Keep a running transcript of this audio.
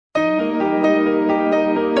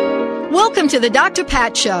Welcome to the Dr.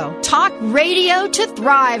 Pat Show. Talk radio to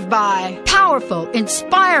thrive by. Powerful,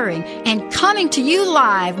 inspiring, and coming to you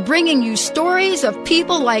live, bringing you stories of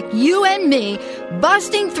people like you and me,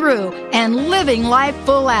 busting through and living life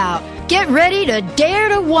full out. Get ready to dare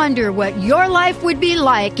to wonder what your life would be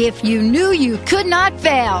like if you knew you could not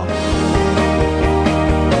fail.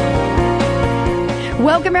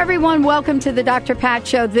 Welcome, everyone. Welcome to the Dr. Pat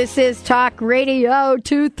Show. This is Talk Radio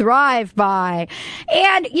to Thrive By.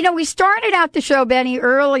 And, we started out the show, Benny,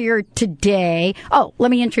 earlier today. Oh, let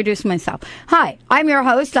me introduce myself. Hi, I'm your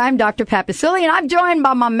host. I'm Dr. Pat Basili, and I'm joined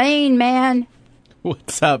by my main man.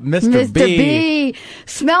 What's up, Mr. B?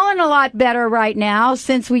 Smelling a lot better right now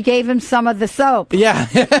since we gave him some of the soap. Yeah.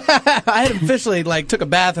 I had officially, took a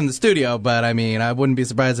bath in the studio, but, I wouldn't be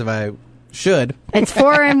surprised if I should. It's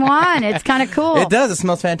 4-in-1. It's kind of cool. It does. It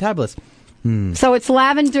smells fantabulous. So it's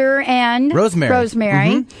lavender and rosemary.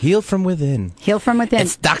 Mm-hmm. Heal from within. Heal from within.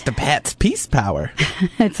 It's Dr. Pat's Peace Power.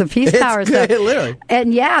 It's a peace power. Good, literally.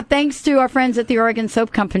 And yeah, thanks to our friends at the Oregon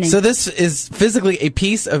Soap Company. So this is physically a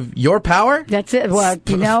piece of your power? That's it. Well,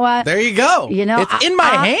 you know what? There you go. It's in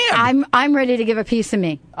my hand. I'm ready to give a piece of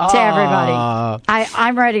me to everybody.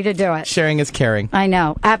 I'm ready to do it. Sharing is caring. I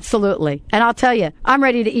know, absolutely. And I'll tell you, I'm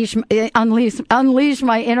ready to unleash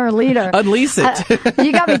my inner leader. Unleash it.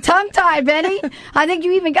 You got me tongue-tied, Benny. I think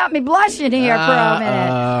you even got me blushing here for a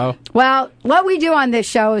minute. Well, what we do on this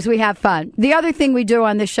show is we have fun. The other thing we do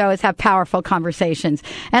on this show is have powerful conversations.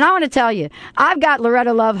 And I want to tell you, I've got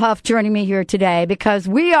Loretta Love Huff joining me here today because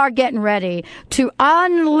we are getting ready to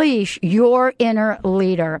unleash your inner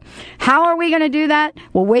leader. How are we going to do that?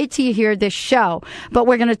 Well, wait till you hear this show. But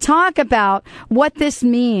we're going to talk about what this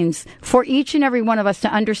means for each and every one of us to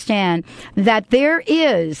understand that there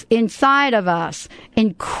is inside of us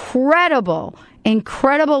incredible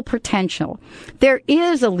potential. There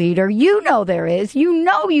is a leader. You know there is. You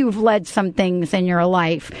know you've led some things in your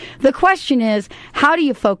life. The question is, how do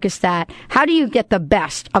you focus that? How do you get the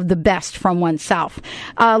best of the best from oneself?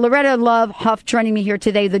 Loretta Love Huff joining me here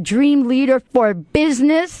today, the dream leader for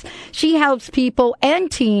business. She helps people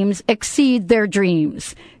and teams exceed their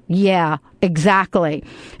dreams. Yeah, exactly.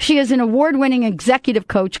 She is an award-winning executive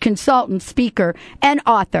coach, consultant, speaker, and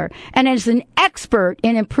author, and is an expert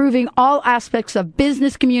in improving all aspects of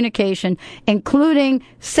business communication, including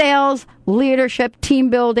sales, leadership, team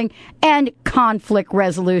building, and conflict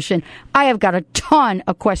resolution. I have got a ton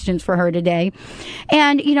of questions for her today.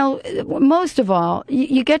 And, most of all,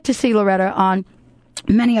 you get to see Loretta on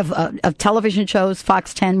many of television shows,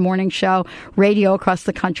 Fox10 Morning show, radio across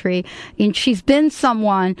the country. And she's been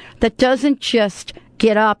someone that doesn't just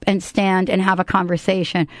get up and stand and have a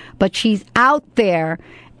conversation, but she's out there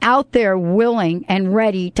willing and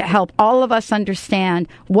ready to help all of us understand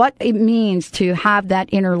what it means to have that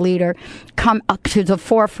inner leader come up to the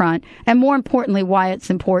forefront, and more importantly, why it's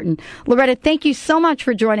important. Loretta, thank you so much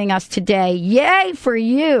for joining us today. Yay for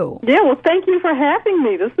you. Yeah, well, thank you for having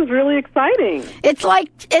me. This is really exciting.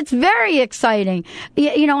 It's very exciting.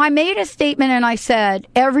 I made a statement and I said,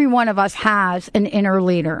 every one of us has an inner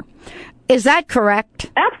leader. Is that correct?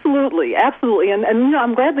 Absolutely. And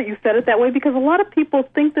I'm glad that you said it that way, because a lot of people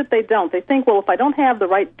think that they don't. They think, well, if I don't have the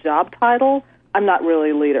right job title, I'm not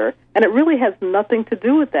really a leader. And it really has nothing to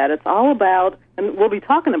do with that. It's all about, and we'll be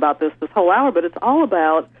talking about this whole hour, but it's all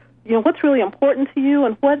about, what's really important to you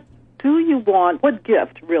and what do you want, what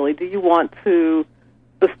gift, really, do you want to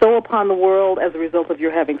bestow upon the world as a result of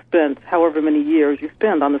your having spent however many years you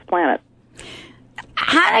spend on this planet.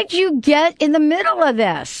 How did you get in the middle of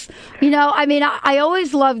this? I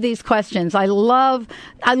always love these questions. I love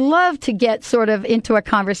to get sort of into a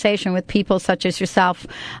conversation with people such as yourself,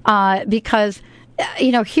 because,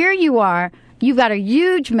 here you are. You've got a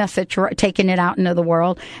huge message taking it out into the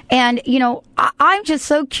world. And, I'm just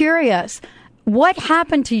so curious. What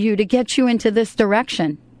happened to you to get you into this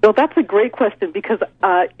direction? Well, that's a great question because,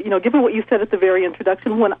 given what you said at the very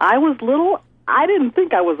introduction, when I was little, I didn't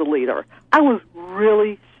think I was a leader. I was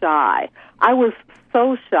really shy. I was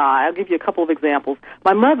so shy. I'll give you a couple of examples.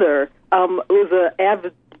 My mother was an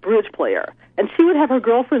avid bridge player, and she would have her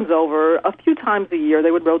girlfriends over a few times a year.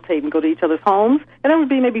 They would rotate and go to each other's homes, and there would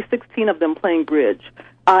be maybe 16 of them playing bridge.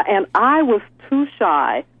 And I was too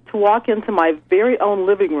shy to walk into my very own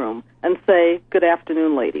living room and say, "Good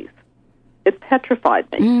afternoon, ladies." It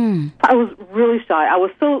petrified me. I was really shy. I was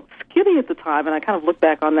so skinny at the time, and I kind of look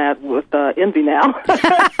back on that with envy now.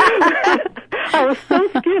 I was so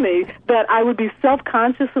skinny that I would be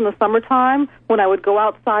self-conscious in the summertime when I would go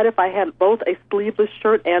outside if I had both a sleeveless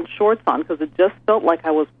shirt and shorts on, because it just felt like I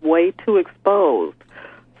was way too exposed.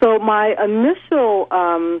 So my initial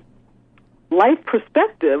life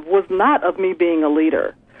perspective was not of me being a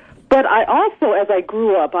leader. But I also, as I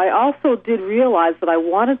grew up, I also did realize that I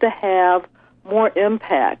wanted to have more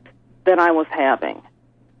impact than I was having.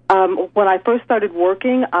 When I first started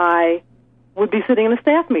working, I would be sitting in a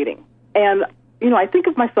staff meeting. And, I think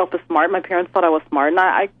of myself as smart. My parents thought I was smart, and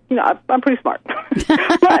I'm pretty smart.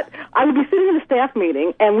 But I would be sitting in a staff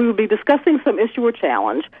meeting, and we would be discussing some issue or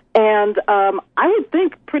challenge, and I would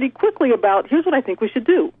think pretty quickly about, here's what I think we should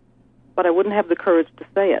do. But I wouldn't have the courage to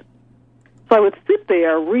say it. So I would sit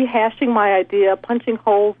there rehashing my idea, punching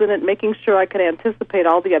holes in it, making sure I could anticipate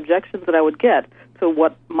all the objections that I would get to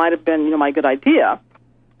what might have been, my good idea.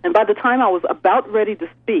 And by the time I was about ready to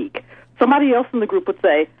speak, somebody else in the group would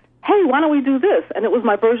say, hey, why don't we do this? And it was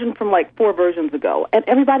my version from like 4 versions ago. And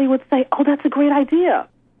everybody would say, oh, that's a great idea.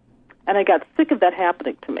 And I got sick of that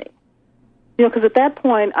happening to me. Because at that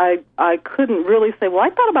point, I couldn't really say, well, I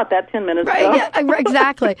thought about that 10 minutes ago. Yeah,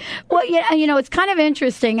 exactly. Well, it's kind of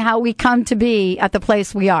interesting how we come to be at the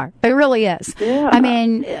place we are. It really is. Yeah. I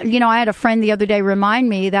mean, I had a friend the other day remind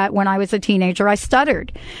me that when I was a teenager, I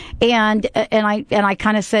stuttered. And I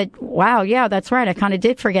kind of said, wow, yeah, that's right. I kind of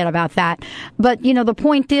did forget about that. But, the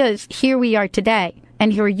point is, here we are today.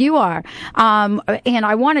 And here you are. And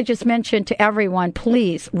I want to just mention to everyone,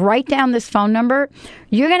 please write down this phone number.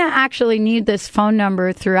 You're going to actually need this phone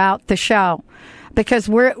number throughout the show because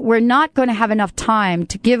we're not going to have enough time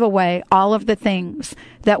to give away all of the things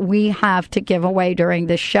that we have to give away during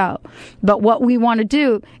this show. But what we want to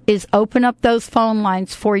do is open up those phone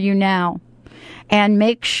lines for you now and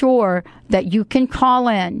make sure that you can call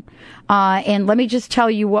in. And let me just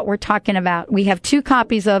tell you what we're talking about. We have 2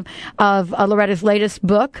 copies of Loretta's latest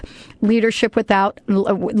book, Leadership Without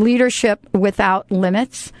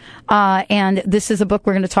Limits. And this is a book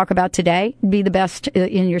we're going to talk about today, Be the Best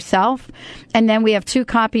in Yourself. And then we have 2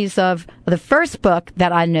 copies of the first book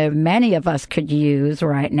that I know many of us could use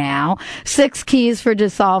right now, 6 Keys for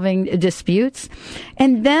Dissolving Disputes.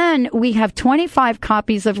 And then we have 25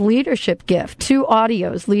 copies of Leadership Gift, 2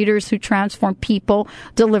 audios, Leaders Who Transform People,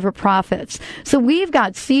 Deliver Profits. So we've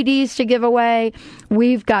got CDs to give away,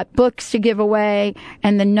 we've got books to give away,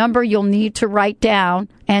 and the number you'll need to write down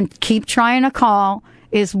and keep trying to call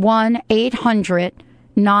is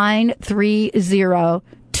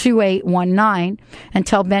 1-800-930-2819 and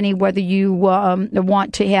tell Benny whether you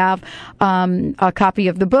want to have a copy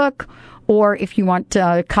of the book or if you want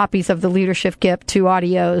copies of the Leadership Gift, 2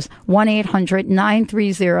 audios,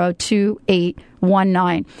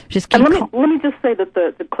 1-800-930-2819. Just keep let me just say that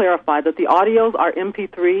to clarify that the audios are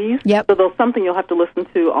MP3s. Yep. So there's something you'll have to listen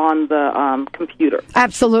to on the computer.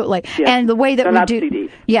 Absolutely. Yes. And the way that They're we not do, CDs.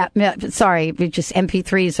 yeah, just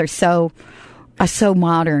MP3s are so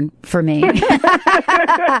modern for me.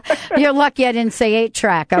 You're lucky I didn't say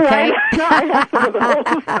 8-track, okay? Right.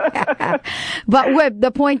 But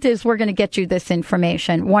the point is we're going to get you this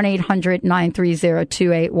information,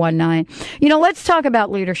 1-800-930-2819. Let's talk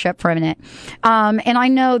about leadership for a minute. And I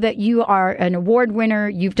know that you are an award winner.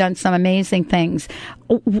 You've done some amazing things.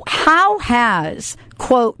 How has,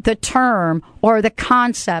 quote, the term or the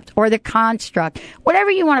concept or the construct, whatever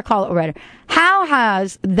you want to call it, Loretta, how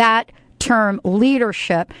has that term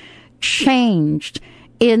leadership changed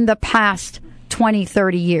in the past 20,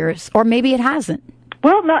 30 years? Or maybe it hasn't.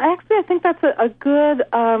 Well, no, actually, I think that's a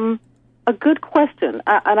good question.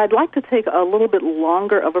 And I'd like to take a little bit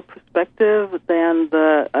longer of a perspective than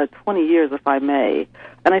the 20 years, if I may.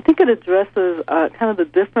 And I think it addresses kind of the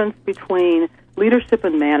difference between leadership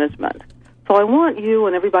and management. So I want you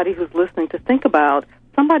and everybody who's listening to think about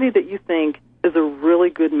somebody that you think is a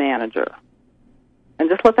really good manager. And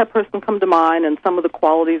just let that person come to mind and some of the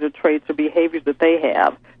qualities or traits or behaviors that they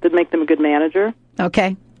have that make them a good manager.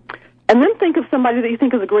 Okay. And then think of somebody that you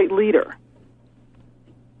think is a great leader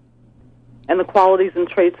and the qualities and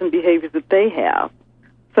traits and behaviors that they have.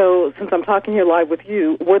 So since I'm talking here live with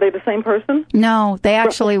you, were they the same person? No, they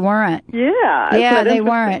actually weren't. Yeah. Yeah, they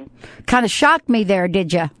weren't. Kind of shocked me there,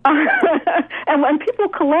 did you? And when people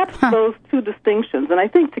collapse those 2 distinctions, and I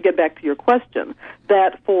think to get back to your question,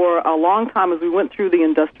 that for a long time as we went through the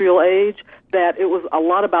industrial age, that it was a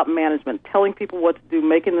lot about management, telling people what to do,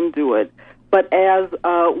 making them do it. But as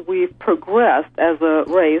we've progressed as a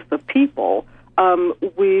race of people,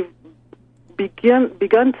 we've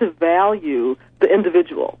begun to value the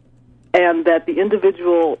individual, and that the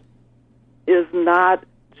individual is not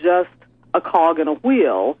just a cog in a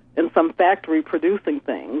wheel in some factory producing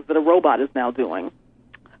things that a robot is now doing,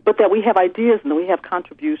 but that we have ideas and we have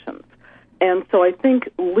contributions. And so I think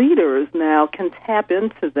leaders now can tap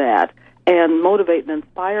into that and motivate and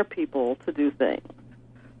inspire people to do things.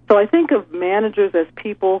 So I think of managers as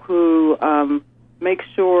people who make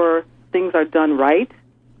sure things are done right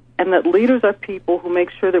and that leaders are people who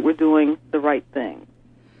make sure that we're doing the right thing.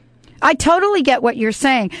 I totally get what you're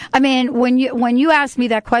saying. I mean, when you asked me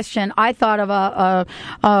that question, I thought of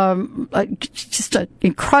just an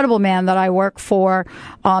incredible man that I worked for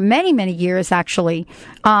many years, actually,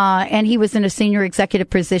 and he was in a senior executive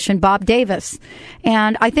position, Bob Davis.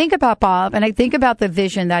 And I think about Bob, and I think about the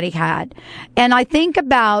vision that he had, and I think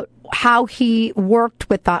about how he worked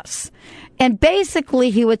with us. And basically,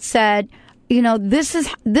 he would said, this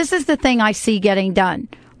is the thing I see getting done.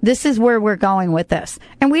 This is where we're going with this.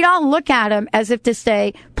 And we'd all look at him as if to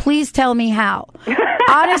say, please tell me how.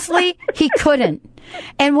 Honestly, he couldn't.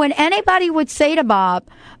 And when anybody would say to Bob,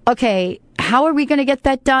 okay, how are we going to get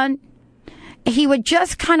that done? He would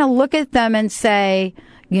just kind of look at them and say,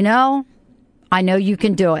 I know you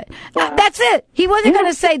can do it. That's it. He wasn't going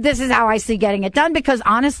to say, this is how I see getting it done, because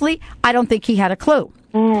honestly, I don't think he had a clue.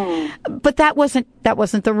 But that wasn't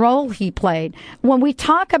the role he played. When we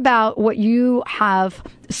talk about what you have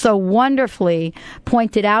so wonderfully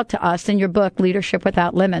pointed out to us in your book, Leadership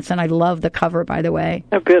Without Limits, and I love the cover, by the way.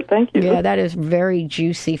 Oh, good. Thank you. Yeah, that is very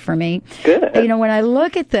juicy for me. Good. When I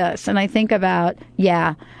look at this and I think about,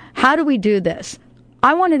 how do we do this?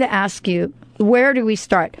 I wanted to ask you, where do we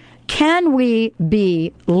start? Can we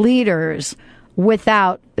be leaders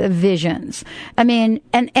without visions? I mean,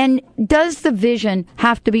 and does the vision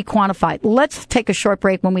have to be quantified? Let's take a short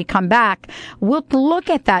break. When we come back, we'll look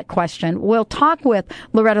at that question. We'll talk with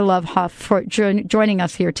Loretta Love Huff for joining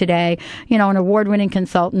us here today, an award-winning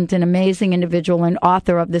consultant, an amazing individual and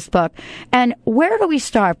author of this book. And where do we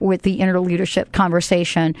start with the inner leadership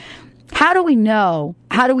conversation? How do we know?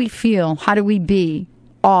 How do we feel? How do we be?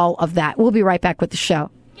 All of that. We'll be right back with the show.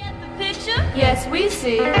 Get the picture? Yes, we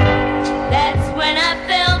see. That's when I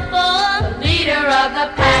fell for the leader of the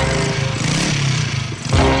pack.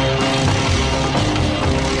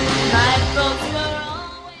 My folks were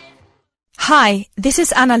always... Hi, this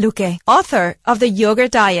is Ana Luque, author of The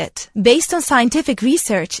Yogurt Diet. Based on scientific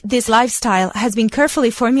research, this lifestyle has been carefully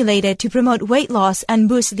formulated to promote weight loss and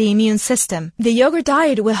boost the immune system. The Yogurt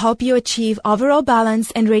Diet will help you achieve overall balance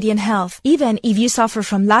and radiant health, even if you suffer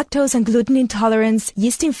from lactose and gluten intolerance,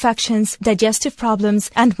 yeast infections, digestive problems,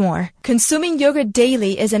 and more. Consuming yogurt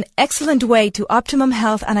daily is an excellent way to optimum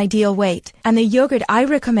health and ideal weight. And the yogurt I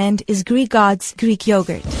recommend is Greek God's Greek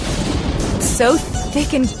yogurt. So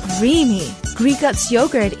thick and creamy. Greek God's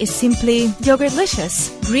yogurt is simply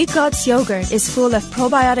yogurtlicious. Greek God's yogurt is full of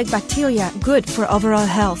probiotic bacteria good for overall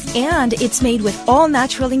health. And it's made with all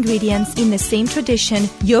natural ingredients in the same tradition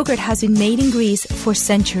yogurt has been made in Greece for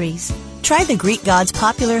centuries. Try the Greek God's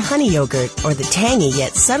popular honey yogurt or the tangy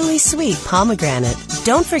yet subtly sweet pomegranate.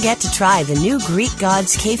 Don't forget to try the new Greek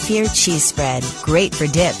God's kefir cheese spread. Great for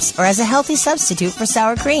dips or as a healthy substitute for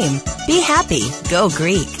sour cream. Be happy. Go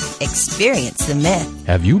Greek. Experience the myth.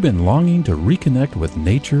 Have you been longing to reconnect with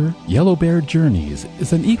nature? Yellow Bear Journeys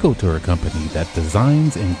is an eco-tour company that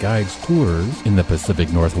designs and guides tours in the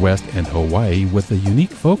Pacific Northwest and Hawaii with a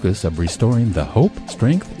unique focus of restoring the hope,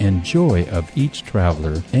 strength, and joy of each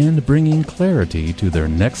traveler and bringing clarity to their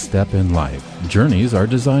next step in life. Journeys are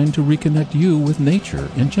designed to reconnect you with nature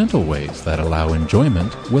in gentle ways that allow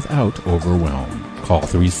enjoyment without overwhelm. Call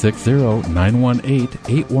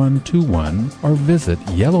 360-918-8121 or visit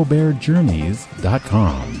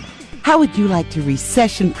yellowbearjourneys.com. How would you like to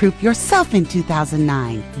recession-proof yourself in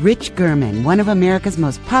 2009? Rich Gurman, one of America's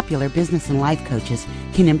most popular business and life coaches,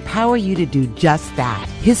 can empower you to do just that.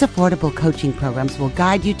 His affordable coaching programs will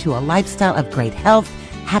guide you to a lifestyle of great health,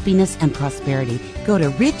 happiness, and prosperity. Go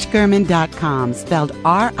to richgerman.com, spelled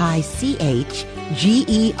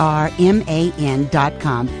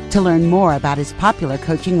RICHGERMAN.com, to learn more about his popular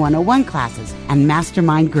Coaching 101 classes and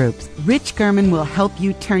mastermind groups. Rich Gurman will help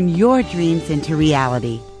you turn your dreams into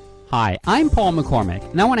reality. Hi, I'm Paul McCormick,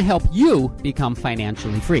 and I want to help you become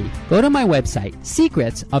financially free. Go to my website,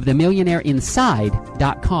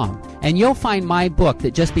 secretsofthemillionaireinside.com, and you'll find my book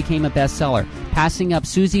that just became a bestseller, Passing Up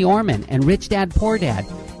Susie Orman and Rich Dad Poor Dad.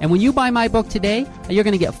 And when you buy my book today, you're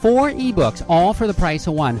going to get 4 ebooks, all for the price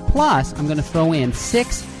of 1. Plus, I'm going to throw in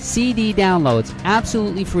 6 CD downloads,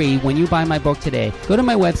 absolutely free, when you buy my book today. Go to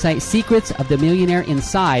my website,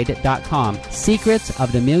 secretsofthemillionaireinside.com.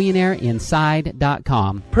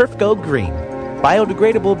 Secretsofthemillionaireinside.com. Perf Go Green.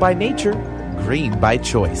 Biodegradable by nature, green by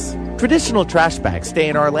choice. Traditional trash bags stay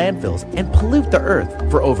in our landfills and pollute the earth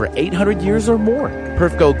for over 800 years or more.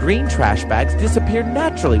 Perf Go Green trash bags disappear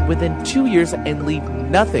naturally within 2 years and leave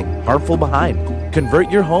nothing harmful behind. Convert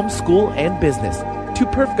your home, school, and business to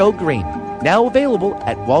Perf Go Green. Now available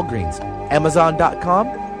at Walgreens, Amazon.com,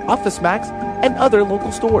 OfficeMax, and other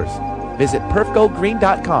local stores. Visit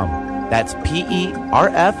perfgogreen.com. That's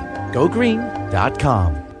PERF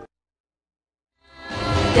GoGreen.com.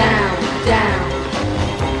 down, down.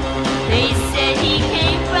 They said he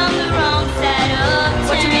came from the wrong side of town.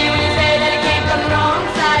 What you mean when you say that he came from the wrong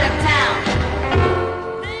side of town?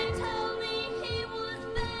 They told me he was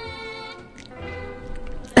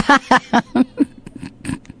bad.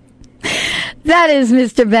 That is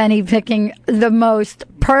Mr. Benny picking the most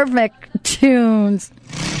perfect tunes.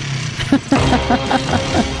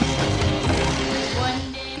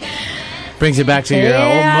 Brings you back to your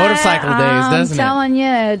old motorcycle days, doesn't it? I'm telling you,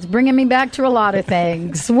 it's bringing me back to a lot of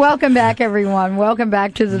things. Welcome back, everyone. Welcome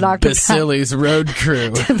back to the Dr. Basili's Road Crew.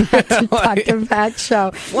 Dr. Pat Show.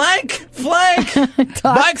 Flank!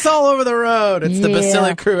 Bikes all over the road. It's the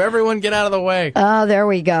Basili crew. Everyone get out of the way. Oh, there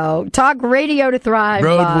we go. Talk radio to thrive.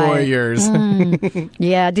 Road warriors.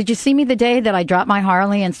 Yeah. Did you see me the day that I dropped my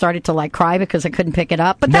Harley and started to cry because I couldn't pick it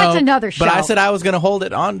up? But that's another show. But I said I was going to hold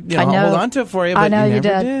it on, hold on to it for you. But I know you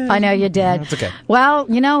did. I know you did. That's okay. Well,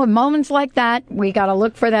 in moments like that, we got to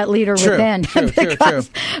look for that leader within. True.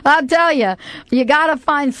 I'll tell you, you got to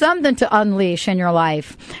find something to unleash in your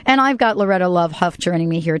life. And I've got Loretta Love Huff joining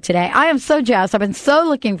me here today. I am so jazzed. I've been so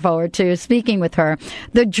looking forward to speaking with her.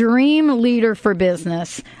 The dream leader for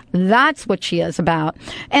business. That's what she is about.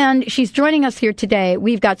 And she's joining us here today.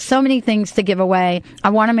 We've got so many things to give away.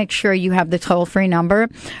 I want to make sure you have the toll-free number,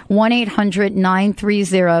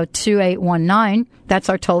 1-800-930-2819. That's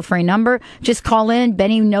our toll-free number. Just call in.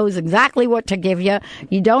 Benny knows exactly what to give you.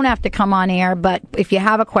 You don't have to come on air, but if you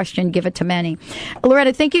have a question, give it to Benny.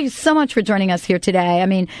 Loretta, thank you so much for joining us here today. I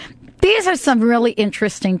mean, these are some really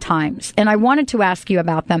interesting times, and I wanted to ask you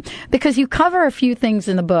about them because you cover a few things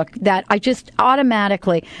in the book that I just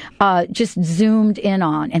automatically just zoomed in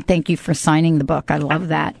on. And thank you for signing the book. I love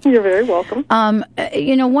that. You're very welcome.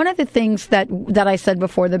 One of the things that I said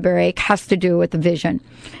before the break has to do with the vision.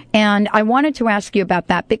 And I wanted to ask you about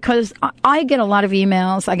that because I get a lot of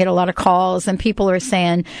emails, I get a lot of calls, and people are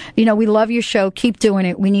saying, we love your show, keep doing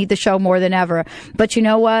it. We need the show more than ever. But you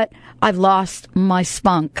know what? I've lost my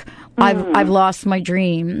spunk. I've lost my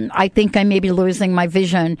dream. I think I may be losing my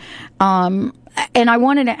vision. And I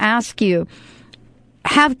wanted to ask you,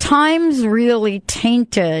 have times really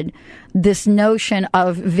tainted this notion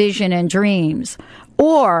of vision and dreams?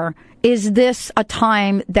 Or is this a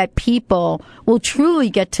time that people will truly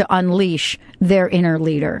get to unleash their inner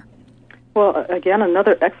leader? Well, again,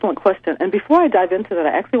 another excellent question. And before I dive into that,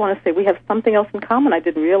 I actually want to say we have something else in common. I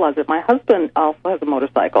didn't realize it. My husband also has a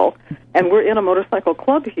motorcycle, and we're in a motorcycle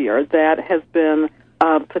club here that has been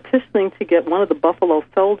petitioning to get one of the Buffalo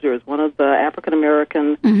Soldiers, one of the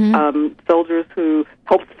African-American soldiers who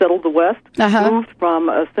helped settle the West, moved from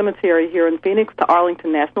a cemetery here in Phoenix to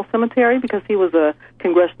Arlington National Cemetery because he was a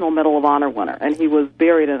Congressional Medal of Honor winner, and he was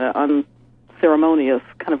buried in an unceremonious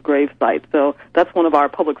kind of grave site. So that's one of our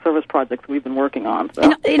public service projects we've been working on.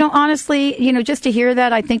 So. Honestly, just to hear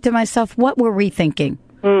that, I think to myself, what were we thinking?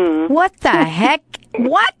 What the heck?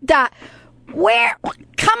 What the... Where?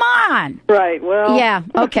 Come on. Right. Well. Yeah.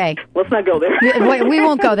 Okay. Let's not go there. we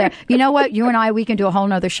won't go there. You know what? You and I, we can do a whole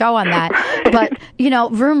nother show on that. But,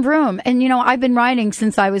 vroom, vroom. And, I've been riding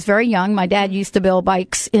since I was very young. My dad used to build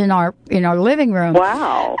bikes in our living room.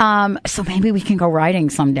 Wow. So maybe we can go riding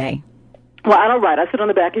someday. Well, I don't ride. I sit on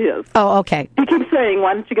the back of his. Oh, okay. He keeps saying,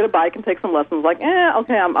 why don't you get a bike and take some lessons? Like,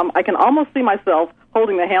 okay, I can almost see myself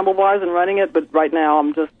holding the handlebars and running it, but right now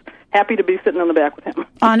I'm just happy to be sitting on the back with him.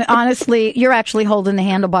 Honestly, you're actually holding the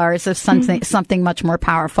handlebars of something much more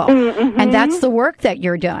powerful. And that's the work that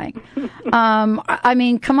you're doing. I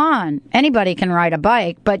mean, come on. Anybody can ride a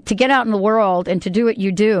bike, but to get out in the world and to do what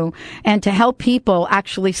you do and to help people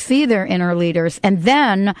actually see their inner leaders and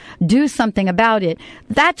then do something about it,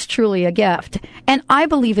 that's truly a gift. And I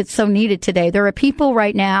believe it's so needed today. There are people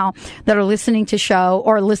right now that are listening to show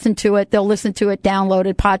or listen to it. They'll listen to it,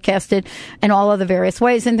 downloaded, podcasted, and all of the various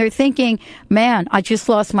ways. And they're thinking, man, I just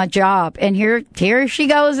lost my job. And here she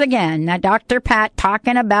goes again. Now, Dr. Pat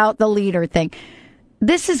talking about the leader thing.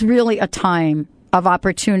 This is really a time of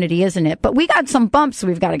opportunity, isn't it? But we got some bumps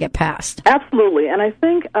we've got to get past. Absolutely. And I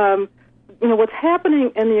think, what's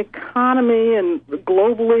happening in the economy and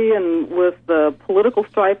globally and with the political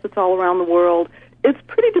strife that's all around the world, it's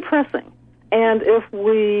pretty depressing. And if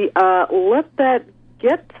we let that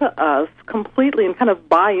get to us completely and kind of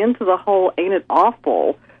buy into the whole ain't it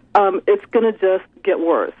awful, it's going to just get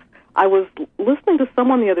worse. I was listening to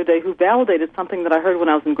someone the other day who validated something that I heard when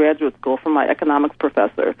I was in graduate school from my economics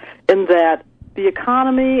professor, in that the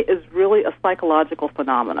economy is really a psychological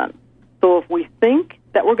phenomenon. So if we think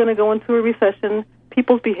that we're going to go into a recession,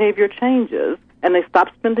 people's behavior changes, and they stop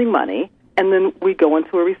spending money, and then we go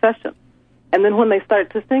into a recession. And then when they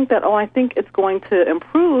start to think that, I think it's going to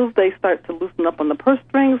improve, they start to loosen up on the purse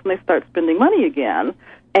strings, and they start spending money again.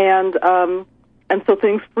 And so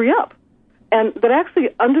things free up. And that actually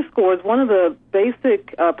underscores one of the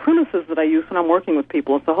basic premises that I use when I'm working with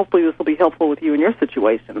people, and so hopefully this will be helpful with you in your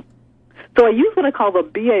situation. So I use what I call the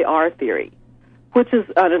BAR theory, which is,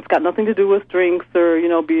 and it's got nothing to do with drinks or,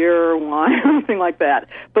 beer or wine or anything like that,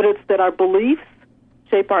 but it's that our beliefs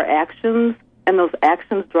shape our actions, and those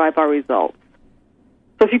actions drive our results.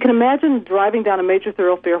 So if you can imagine driving down a major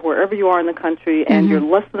thoroughfare wherever you are in the country, and you're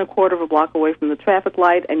less than a quarter of a block away from the traffic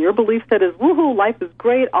light, and your belief set is, woohoo, life is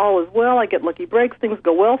great, all is well, I get lucky breaks, things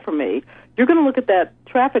go well for me, you're going to look at that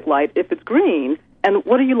traffic light if it's green, and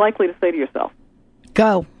what are you likely to say to yourself?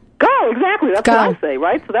 Go. Go, exactly. That's what I say,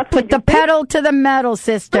 right? So that's Put the pedal to the metal,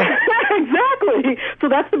 sister. Exactly. So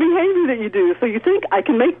that's the behavior that you do. So you think, I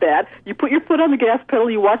can make that. You put your foot on the gas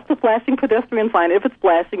pedal, you watch the flashing pedestrian sign. If it's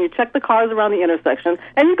flashing, you check the cars around the intersection,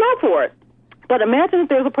 and you go for it. But imagine if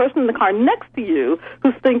there's a person in the car next to you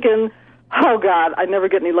who's thinking, oh, God, I never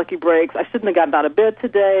get any lucky breaks. I shouldn't have gotten out of bed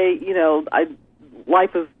today.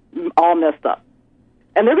 Life is all messed up.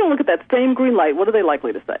 And they're going to look at that same green light. What are they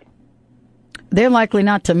likely to say? They're likely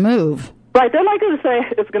not to move. Right, they're likely to say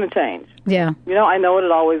it's going to change. Yeah. I know it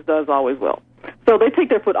always does, always will. So they take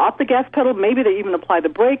their foot off the gas pedal, maybe they even apply the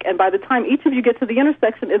brake, and by the time each of you get to the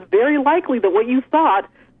intersection, it's very likely that what you thought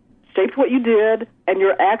shaped what you did, and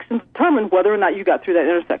your actions determine whether or not you got through that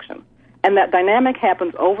intersection. And that dynamic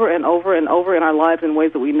happens over and over and over in our lives in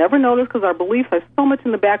ways that we never notice because our beliefs are so much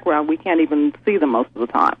in the background we can't even see them most of the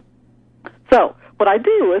time. So what I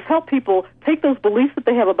do is help people take those beliefs that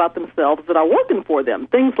they have about themselves that are working for them.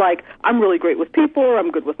 Things like, I'm really great with people, or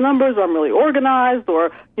I'm good with numbers, or I'm really organized,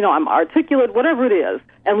 or, I'm articulate, whatever it is,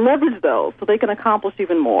 and leverage those so they can accomplish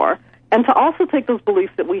even more. And to also take those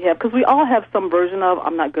beliefs that we have, because we all have some version of,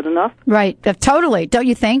 I'm not good enough. Right. Totally. Don't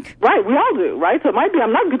you think? Right. We all do, right? So it might be,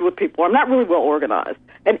 I'm not good with people, I'm not really well organized.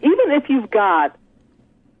 And even if you've got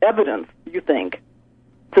evidence, you think,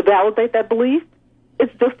 to validate that belief,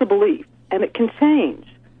 it's just a belief. And it can change.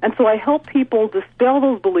 And so I help people dispel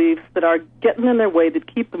those beliefs that are getting in their way, that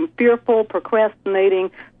keep them fearful, procrastinating,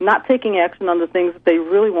 not taking action on the things that they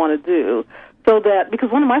really want to do. So that,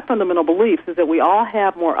 because one of my fundamental beliefs is that we all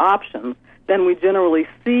have more options than we generally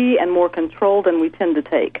see and more control than we tend to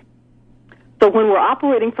take. So when we're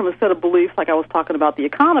operating from a set of beliefs, like I was talking about the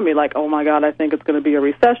economy, like, oh my God, I think it's going to be a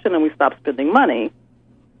recession, and we stop spending money,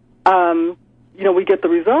 we get the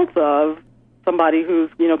results of somebody who's,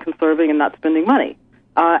 conserving and not spending money.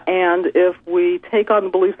 And if we take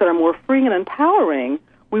on beliefs that are more free and empowering,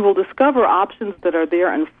 we will discover options that are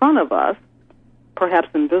there in front of us, perhaps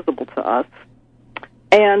invisible to us,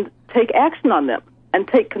 and take action on them and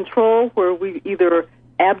take control where we either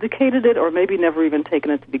abdicated it or maybe never even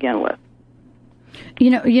taken it to begin with.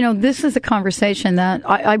 This is a conversation that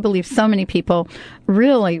I believe so many people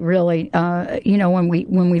really,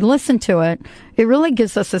 when we listen to it, it really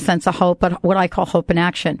gives us a sense of hope, but what I call hope in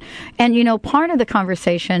action. And, part of the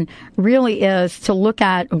conversation really is to look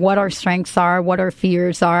at what our strengths are, what our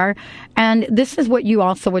fears are. And this is what you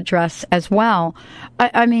also address as well.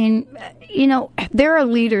 I mean, there are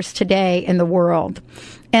leaders today in the world.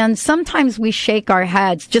 And sometimes we shake our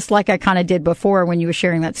heads, just like I kind of did before when you were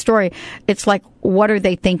sharing that story. It's like, what are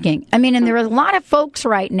they thinking? I mean, and there are a lot of folks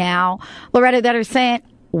right now, Loretta, that are saying,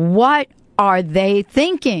 what are they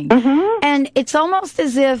thinking? Mm-hmm. And it's almost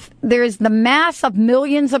as if there's the mass of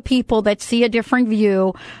millions of people that see a different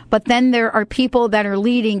view, but then there are people that are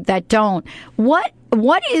leading that don't. What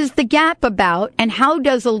is the gap about, and how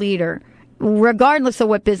does a leader, regardless of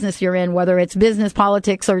what business you're in, whether it's business,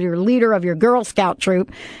 politics, or you're leader of your Girl Scout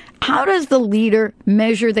troop, how does the leader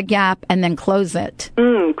measure the gap and then close it?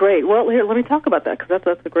 Great. Well, here, let me talk about that, because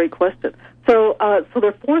that's a great question. So there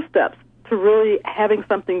are 4 steps to really having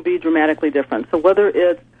something be dramatically different. So whether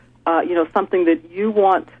it's something that you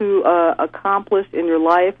want to accomplish in your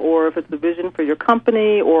life, or if it's a vision for your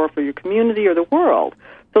company or for your community or the world.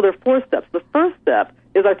 So there are 4 steps. The first step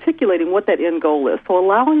is articulating what that end goal is. So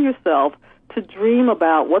allowing yourself to dream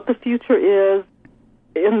about what the future is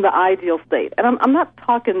in the ideal state. And I'm not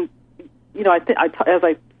talking, as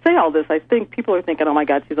I say all this, I think people are thinking, oh my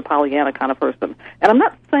God, she's a Pollyanna kind of person. And I'm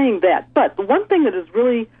not saying that. But the one thing that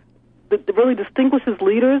really distinguishes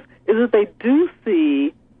leaders is that they do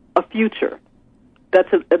see a future that's,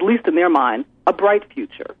 at least in their mind, a bright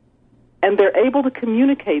future. And they're able to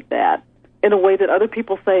communicate that in a way that other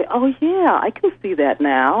people say, oh yeah, I can see that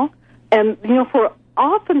now. And, for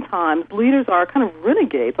oftentimes leaders are kind of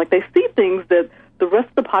renegades. Like, they see things that the rest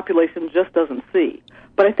of the population just doesn't see.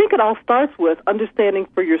 But I think it all starts with understanding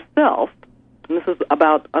for yourself, and this is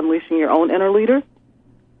about unleashing your own inner leader,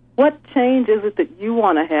 what change is it that you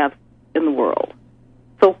want to have in the world?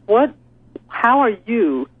 So how are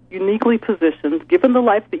you uniquely positioned, given the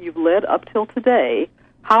life that you've led up till today,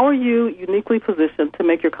 how are you uniquely positioned to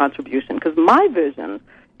make your contribution? Because my vision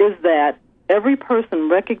is that every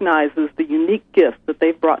person recognizes the unique gifts that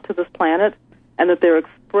they've brought to this planet and that they're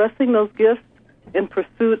expressing those gifts in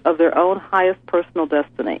pursuit of their own highest personal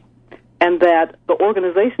destiny. And that the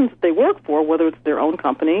organizations that they work for, whether it's their own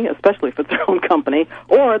company, especially if it's their own company,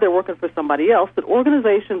 or they're working for somebody else, that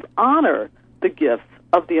organizations honor the gifts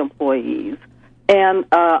of the employees and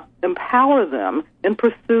empower them in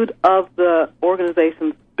pursuit of the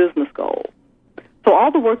organization's business goals. So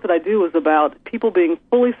all the work that I do is about people being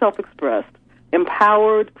fully self-expressed,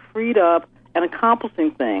 empowered, freed up, and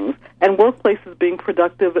accomplishing things, and workplaces being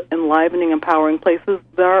productive, enlivening, empowering places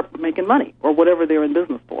that are making money or whatever they're in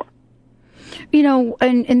business for. You know,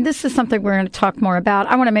 and this is something we're going to talk more about.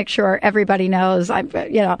 I want to make sure everybody knows. I've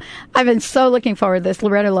been so looking forward to this.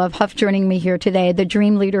 Loretta Love Huff joining me here today, the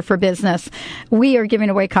Dream Leader for Business. We are giving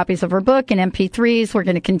away copies of her book and MP3s. We're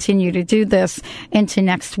going to continue to do this into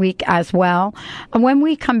next week as well. And when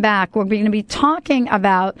we come back, we're going to be talking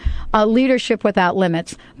about leadership without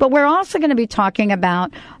limits. But we're also going to be talking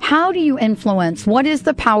about how do you influence? What is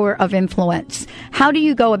the power of influence? How do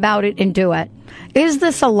you go about it and do it? Is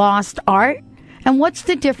this a lost art? And what's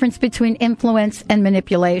the difference between influence and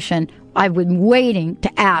manipulation? I've been waiting to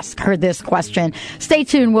ask her this question. Stay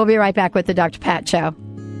tuned. We'll be right back with the Dr. Pat Show.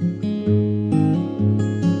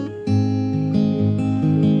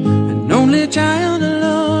 An only child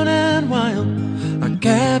alone and wild, a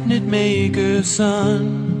cabinet maker's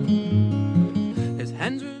son. His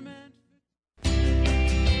hands were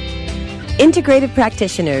Integrative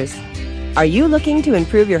practitioners. Are you looking to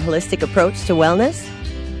improve your holistic approach to wellness?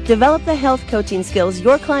 Develop the health coaching skills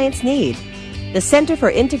your clients need. The Center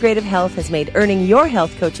for Integrative Health has made earning your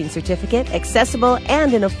health coaching certificate accessible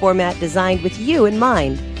and in a format designed with you in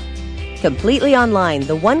mind. Completely online,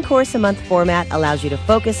 the one course a month format allows you to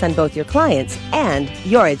focus on both your clients and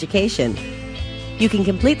your education. You can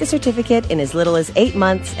complete the certificate in as little as 8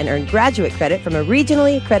 months and earn graduate credit from a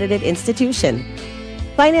regionally accredited institution.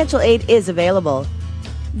 Financial aid is available.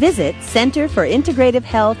 Visit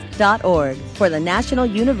centerforintegrativehealth.org for the National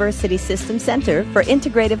University System Center for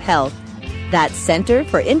Integrative Health. That's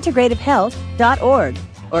centerforintegrativehealth.org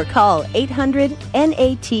or call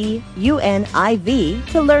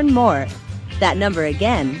 800-NAT-UNIV to learn more. That number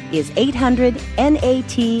again is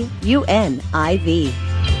 800-NAT-UNIV.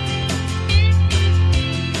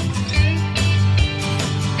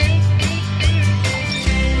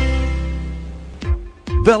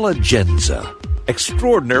 Bella Genza.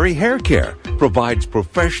 Extraordinary hair care provides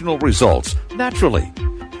professional results naturally.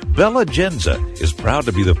 Bella Genza is proud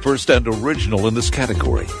to be the first and original in this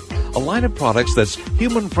category. A line of products that's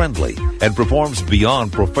human-friendly and performs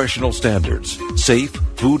beyond professional standards. Safe,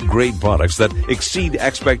 food-grade products that exceed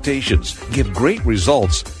expectations, give great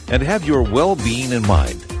results, and have your well-being in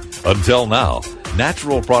mind. Until now,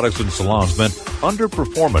 natural products in salons meant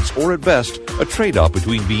underperformance or at best a trade-off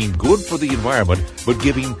between being good for the environment but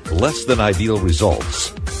giving less than ideal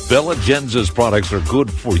results. Bella Genza's products are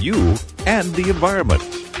good for you and the environment.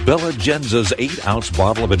 Bella Genza's 8-ounce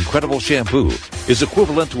bottle of incredible shampoo is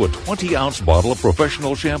equivalent to a 20-ounce bottle of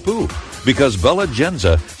professional shampoo because Bella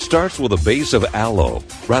Genza starts with a base of aloe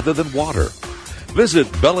rather than water. Visit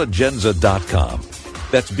bellagenza.com.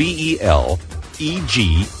 That's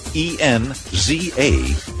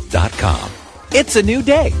BELLEGENZA.com. It's a new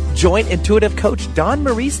day. Join intuitive coach Dawn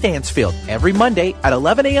Marie Stansfield every Monday at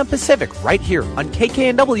 11 a.m. Pacific right here on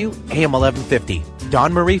KKNW AM 1150.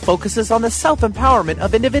 Dawn Marie focuses on the self-empowerment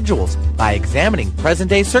of individuals by examining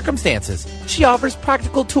present-day circumstances. She offers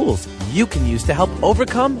practical tools you can use to help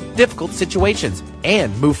overcome difficult situations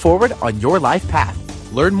and move forward on your life path.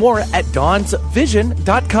 Learn more at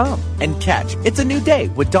dawnsvision.com and catch It's a New Day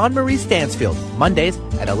with Dawn Marie Stansfield, Mondays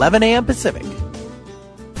at 11 a.m. Pacific.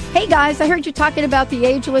 Hey guys, I heard you talking about the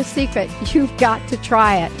Ageless Secret. You've got to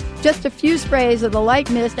try it. Just a few sprays of the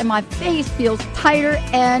light mist and my face feels tighter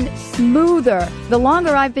and smoother. The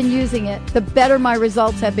longer I've been using it, the better my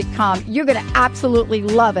results have become. You're going to absolutely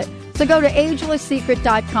love it. So go to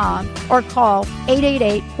agelesssecret.com or call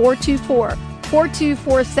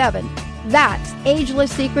 888-424-4247. That's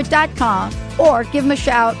agelesssecret.com or give them a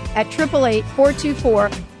shout at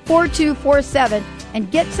 888-424-4247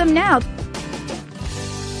 and get some now.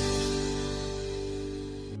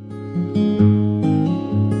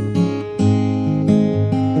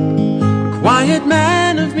 Quiet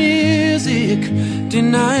man of music,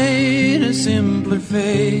 denied a simpler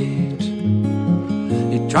fate.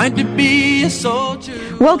 He tried to be a soldier.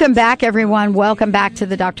 Welcome back, everyone. Welcome back to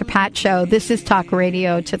the Dr. Pat Show. This is Talk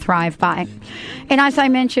Radio to Thrive By. And as I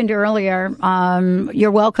mentioned earlier,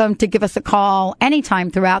 you're welcome to give us a call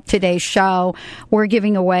anytime throughout today's show. We're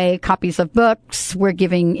giving away copies of books. We're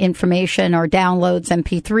giving information or downloads,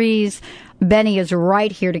 MP3s. Benny is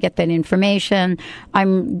right here to get that information.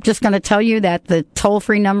 I'm just going to tell you that the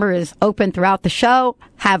toll-free number is open throughout the show.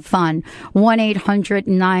 Have fun.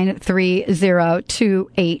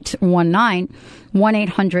 1-800-930-2819.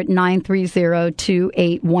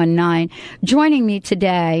 1-800-930-2819. Joining me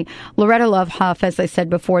today, Loretta Love Huff, as I said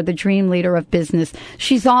before, the dream leader of business.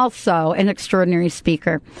 She's also an extraordinary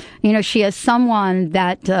speaker. You know, she is someone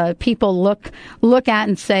that people look at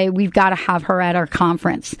and say, we've got to have her at our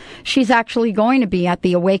conference. She's actually going to be at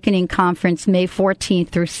the Awakening Conference May 14th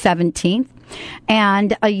through 17th.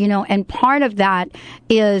 And, and part of that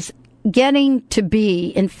is getting to be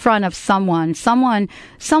in front of someone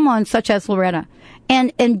such as Loretta,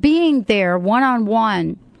 and being there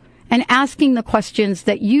one-on-one and asking the questions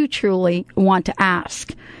that you truly want to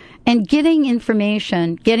ask, and getting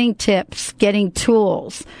information, getting tips, getting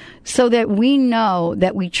tools, so that we know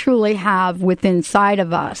that we truly have within inside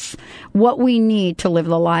of us what we need to live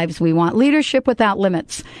the lives we want. Leadership Without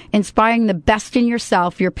Limits, inspiring the best in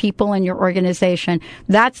yourself, your people, and your organization.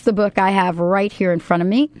 That's the book I have right here in front of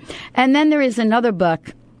me. And then there is another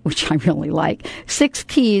book, which I really like, 6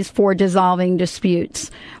 Keys for Dissolving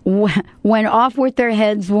Disputes. When Off With Their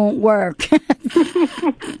Heads Won't Work.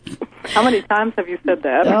 How many times have you said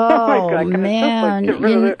that? Oh, my God, man.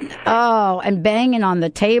 And banging on the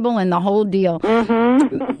table and the whole deal.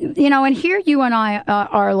 Mm-hmm. And here you and I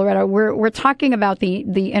are, Loretta, we're talking about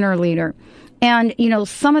the inner leader. And,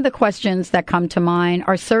 some of the questions that come to mind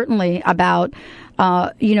are certainly about,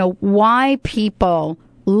 why people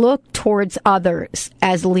look towards others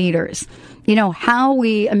as leaders. How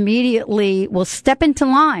we immediately will step into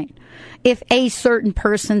line if a certain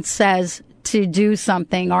person says to do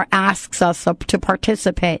something or asks us to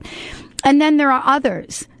participate. And then there are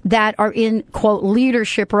others that are in, quote,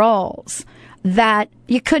 leadership roles that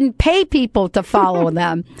you couldn't pay people to follow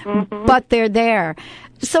them, but they're there.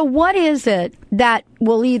 So what is it that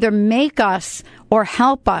will either make us or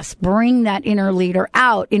help us bring that inner leader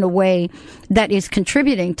out in a way that is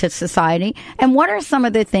contributing to society? And what are some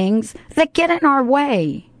of the things that get in our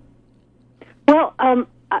way? Well,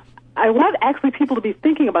 I want actually people to be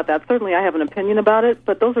thinking about that. Certainly I have an opinion about it,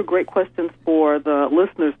 but those are great questions for the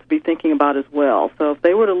listeners to be thinking about as well. So if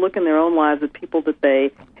they were to look in their own lives at people that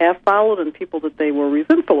they have followed and people that they were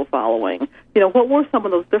resentful of following, what were some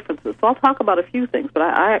of those differences? So I'll talk about a few things, but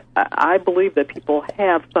I believe that people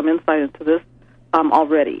have some insight into this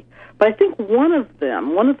already. But I think one of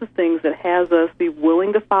the things that has us be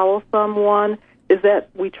willing to follow someone is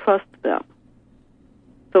that we trust them.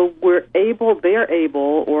 So they're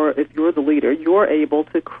able, or if you're the leader, you're able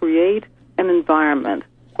to create an environment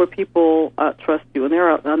where people trust you. And there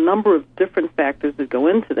are a number of different factors that go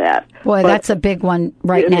into that. Boy, that's a big one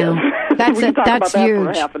right now. That's we can talk about that huge.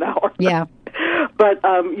 For half an hour. Yeah. But,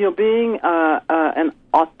 being an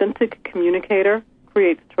authentic communicator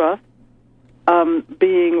creates trust.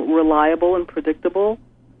 Being reliable and predictable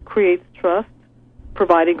creates trust.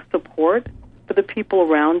 Providing support for the people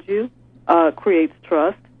around you creates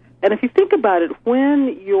trust. And if you think about it,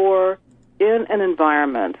 when you're in an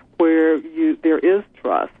environment where there is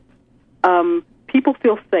trust, people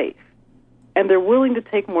feel safe, and they're willing to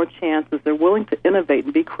take more chances. They're willing to innovate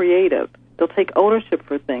and be creative. They'll take ownership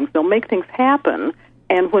for things. They'll make things happen.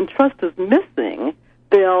 And when trust is missing,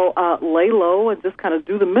 they'll lay low and just kind of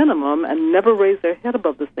do the minimum and never raise their head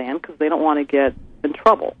above the sand because they don't want to get in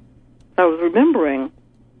trouble. So I was remembering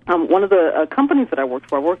one of the companies that I worked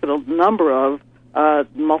for. I worked at a number of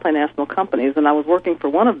multinational companies, and I was working for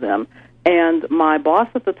one of them. And my boss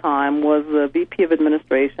at the time was the VP of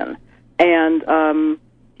administration. And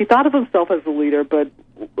he thought of himself as the leader, but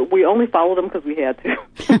we only followed him because we had to.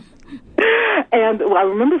 And I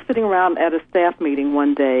remember sitting around at a staff meeting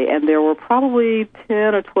one day, and there were probably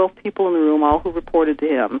 10 or 12 people in the room, all who reported to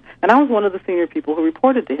him. And I was one of the senior people who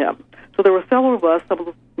reported to him. So there were several of us, some of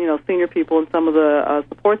the senior people and some of the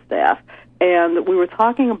support staff. And we were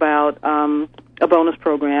talking about a bonus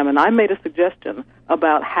program, and I made a suggestion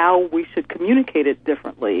about how we should communicate it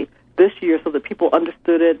differently this year so that people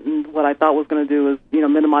understood it. And what I thought was going to do is,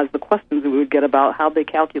 minimize the questions that we would get about how they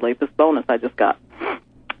calculate this bonus I just got.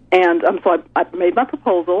 And so I made my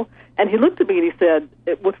proposal, and he looked at me and he said,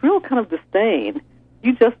 with real kind of disdain,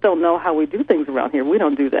 "You just don't know how we do things around here. We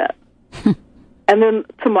don't do that." And then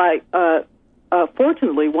to my,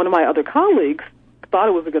 fortunately, one of my other colleagues thought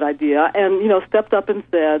it was a good idea and, stepped up and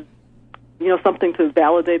said, something to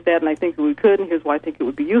validate that, and I think that we could, and here's why I think it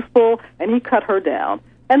would be useful, and he cut her down.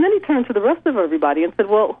 And then he turned to the rest of everybody and said,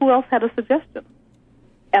 well, who else had a suggestion?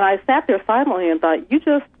 And I sat there silently and thought, you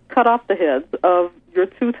just cut off the heads of your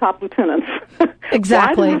two top lieutenants.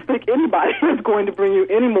 Exactly. Why do you think anybody is going to bring you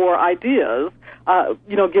any more ideas,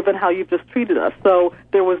 given how you've just treated us? So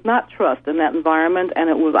there was not trust in that environment, and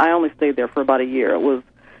I only stayed there for about a year. It was,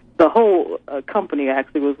 the whole company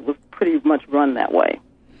actually was pretty much run that way.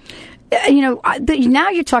 Now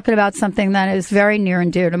you're talking about something that is very near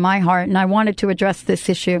and dear to my heart, and I wanted to address this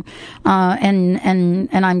issue, and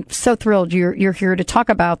I'm so thrilled you're here to talk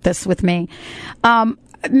about this with me.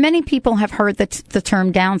 Many people have heard the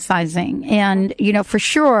term downsizing, and for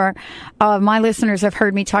sure, my listeners have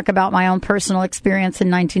heard me talk about my own personal experience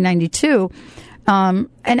in 1992, and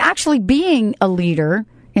actually being a leader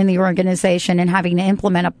in the organization and having to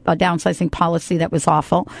implement a downsizing policy that was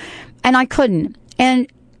awful, and I couldn't.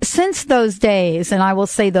 And since those days, and I will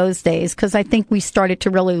say those days, because I think we started to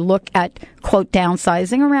really look at, quote,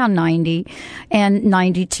 downsizing around 90 and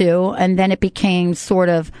 92, and then it became sort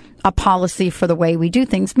of a policy for the way we do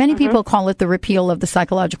things. Many people call it the repeal of the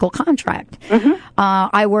psychological contract.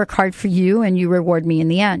 I work hard for you, and you reward me in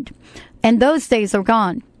the end. And those days are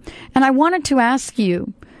gone. And I wanted to ask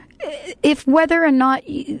you, if whether or not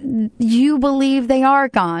you believe they are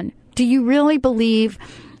gone, do you really believe,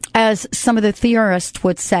 as some of the theorists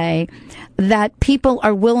would say, that people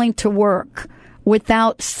are willing to work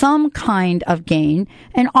without some kind of gain?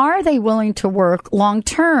 And are they willing to work long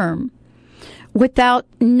term without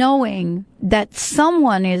knowing that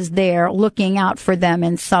someone is there looking out for them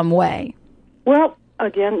in some way? Well,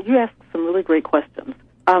 again, you asked some really great questions.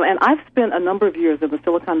 And I've spent a number of years in the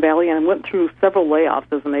Silicon Valley and went through several layoffs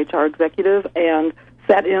as an HR executive and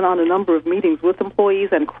sat in on a number of meetings with employees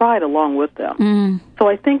and cried along with them. So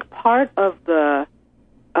I think part of the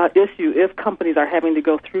issue, if companies are having to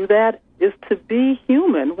go through that, is to be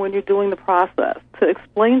human when you're doing the process, to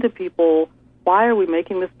explain to people, why are we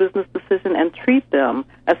making this business decision, and treat them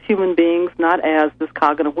as human beings, not as this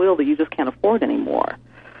cog in a wheel that you just can't afford anymore.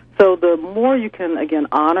 So the more you can, again,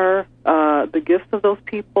 honor the gifts of those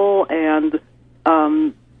people and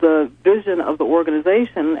the vision of the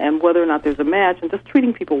organization and whether or not there's a match, and just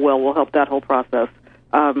treating people well will help that whole process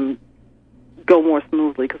go more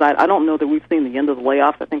smoothly, because I don't know that we've seen the end of the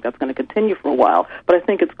layoffs. I think that's going to continue for a while. But I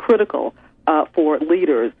think it's critical for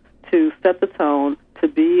leaders to set the tone, to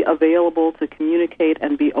be available, to communicate,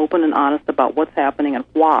 and be open and honest about what's happening and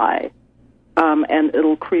why, and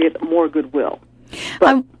it'll create more goodwill.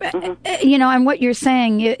 But, and what you're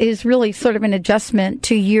saying is really sort of an adjustment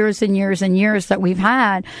to years and years and years that we've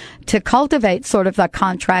had to cultivate sort of that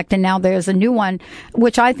contract. And now there's a new one,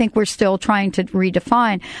 which I think we're still trying to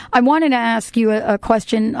redefine. I wanted to ask you a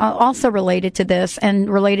question also related to this and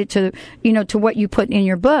related to, to what you put in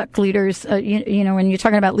your book, Leaders, when you're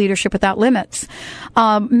talking about leadership without limits.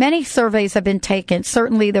 Many surveys have been taken.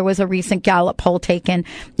 Certainly there was a recent Gallup poll taken.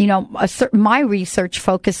 My research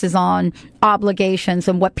focuses on obligations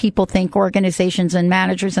and what people think organizations and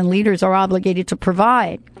managers and leaders are obligated to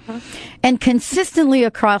provide. And consistently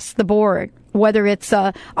across the board, whether it's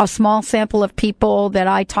a small sample of people that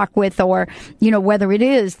I talk with or, whether it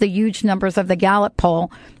is the huge numbers of the Gallup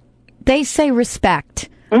poll, they say respect.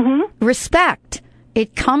 Respect.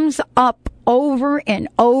 It comes up over and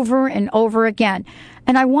over and over again.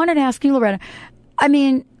 And I wanted to ask you, Loretta,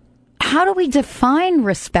 how do we define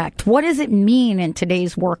respect? What does it mean in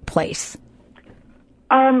today's workplace?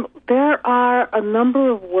 There are a number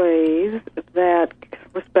of ways that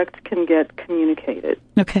respect can get communicated.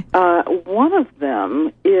 Okay. One of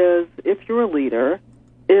them is, if you're a leader,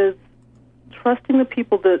 is trusting the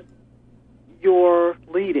people that you're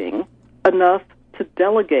leading enough to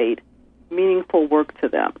delegate meaningful work to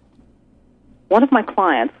them. One of my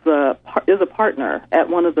clients is a partner at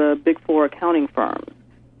one of the Big Four accounting firms,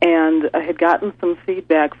 and I had gotten some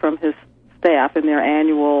feedback from his staff in their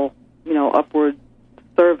annual, upward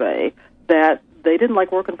survey that they didn't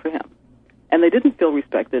like working for him, and they didn't feel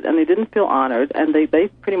respected, and they didn't feel honored, and they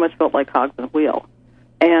pretty much felt like cogs in a wheel.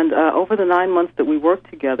 And over the 9 months that we worked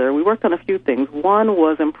together, we worked on a few things. One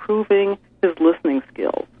was improving his listening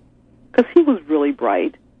skills, because he was really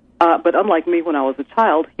bright, but unlike me when I was a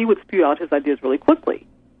child, he would spew out his ideas really quickly,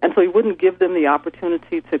 and so he wouldn't give them the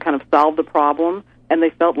opportunity to kind of solve the problem, and they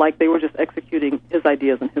felt like they were just executing his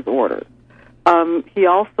ideas and his orders. He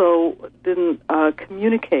also didn't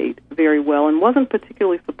communicate very well and wasn't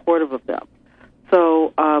particularly supportive of them.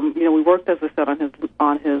 So, we worked, as I said,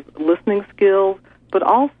 on his listening skills, but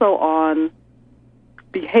also on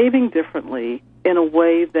behaving differently in a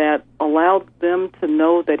way that allowed them to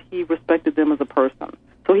know that he respected them as a person.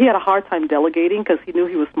 So So he had a hard time delegating because he knew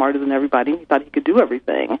he was smarter than everybody. He thought he could do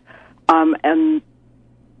everything. And,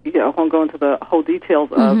 you know, I won't go into the whole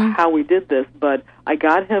details of how we did this, but I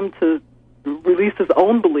got him to release his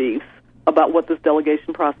own beliefs about what this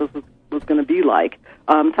delegation process was going to be like,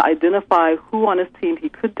 to identify who on his team he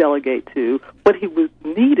could delegate to, what he was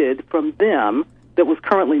needed from them that was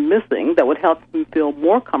currently missing that would help him feel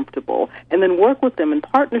more comfortable, and then work with them in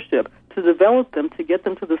partnership to develop them to get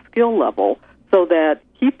them to the skill level so that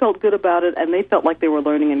he felt good about it and they felt like they were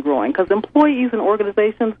learning and growing. Because employees and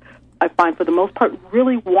organizations, I find for the most part,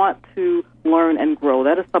 really want to learn and grow.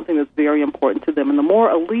 That is something that's very important to them. And the more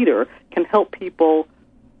a leader can help people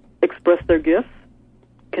express their gifts,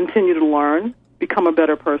 continue to learn, become a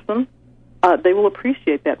better person, they will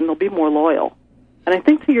appreciate that and they'll be more loyal. And I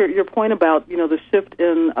think to your point about, you know, the shift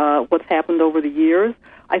in what's happened over the years,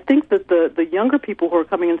 I think that the younger people who are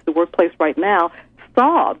coming into the workplace right now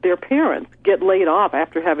saw their parents get laid off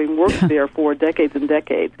after having worked there for decades and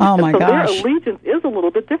decades. Oh, my gosh. Their allegiance is a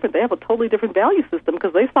little bit different. They have a totally different value system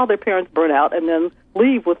because they saw their parents burn out and then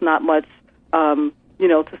leave with not much, you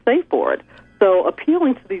know, to say for it. So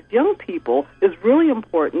appealing to these young people is really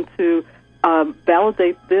important to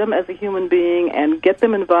validate them as a human being and get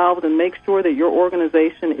them involved and make sure that your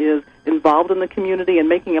organization is involved in the community and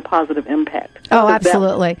making a positive impact. Oh,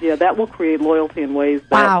 absolutely. That will create loyalty in ways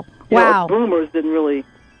that boomers didn't really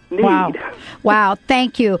need. Wow.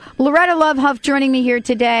 Thank you. Loretta Love Huff joining me here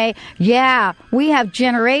today. Yeah, we have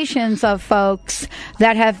generations of folks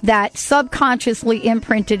that have that subconsciously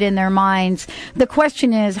imprinted in their minds. The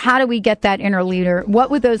question is, how do we get that inner leader? What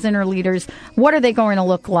would those inner leaders, what are they going to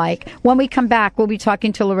look like? When we come back, we'll be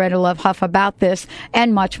talking to Loretta Love Huff about this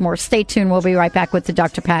and much more. Stay tuned. We'll be right back with the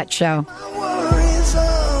Dr. Pat Show.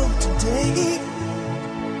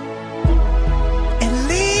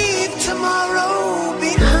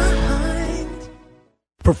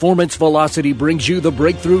 Performance Velocity brings you the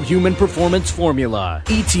breakthrough human performance formula,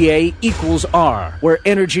 ETA equals R, where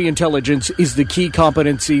energy intelligence is the key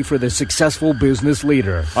competency for the successful business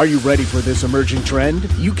leader. Are you ready for this emerging trend?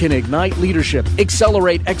 You can ignite leadership,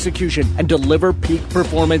 accelerate execution, and deliver peak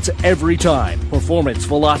performance every time. Performance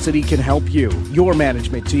Velocity can help you, your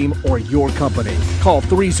management team, or your company. Call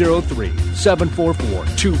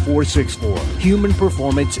 303-744-2464. Human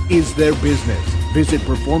performance is their business. Visit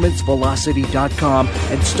performancevelocity.com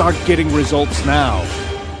and start getting results now.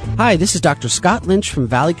 Hi, this is Dr. Scott Lynch from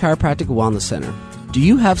Valley Chiropractic Wellness Center. Do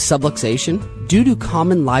you have subluxation? Due to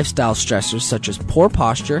common lifestyle stressors such as poor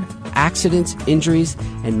posture, accidents, injuries,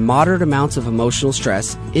 and moderate amounts of emotional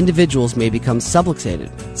stress, individuals may become subluxated.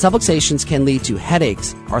 Subluxations can lead to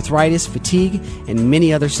headaches, arthritis, fatigue, and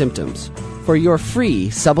many other symptoms. For your free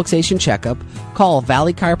subluxation checkup, call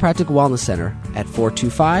Valley Chiropractic Wellness Center at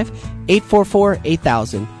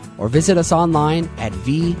 425-844-8000 or visit us online at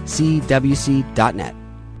vcwc.net.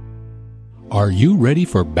 Are you ready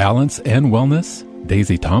for balance and wellness?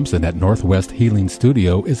 Daisy Thompson at Northwest Healing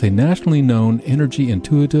Studio is a nationally known energy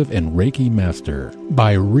intuitive and Reiki master.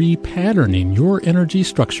 By repatterning your energy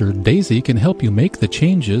structure, Daisy can help you make the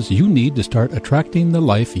changes you need to start attracting the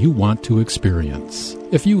life you want to experience.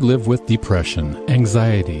 If you live with depression,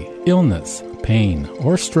 anxiety, illness, pain,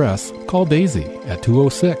 or stress, call Daisy at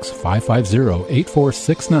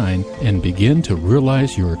 206-550-8469 and begin to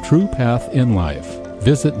realize your true path in life.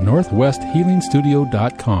 Visit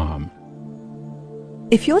northwesthealingstudio.com.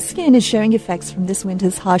 If your skin is showing effects from this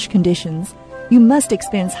winter's harsh conditions, you must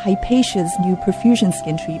experience Hypatia's new Perfusion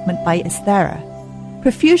skin treatment by Esthera.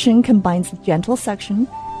 Perfusion combines gentle suction,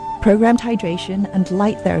 programmed hydration, and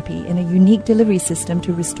light therapy in a unique delivery system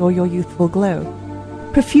to restore your youthful glow.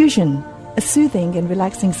 Perfusion, a soothing and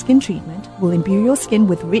relaxing skin treatment, will imbue your skin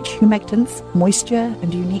with rich humectants, moisture,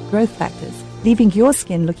 and unique growth factors, leaving your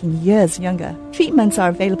skin looking years younger. Treatments are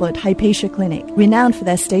available at Hypatia Clinic, renowned for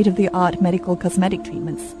their state-of-the-art medical cosmetic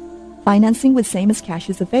treatments. Financing with same as cash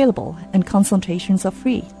is available, and consultations are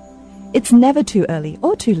free. It's never too early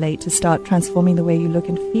or too late to start transforming the way you look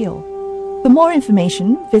and feel. For more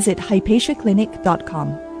information, visit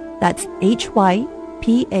hypatiaclinic.com. That's HYPATIA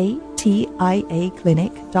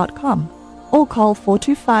clinic.com. Or call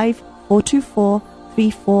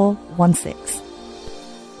 425-424-3416.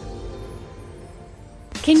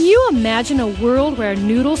 Can you imagine a world where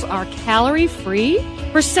noodles are calorie-free?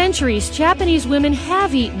 For centuries, Japanese women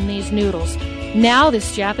have eaten these noodles. Now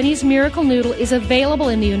this Japanese miracle noodle is available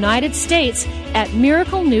in the United States at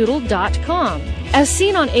miraclenoodle.com. As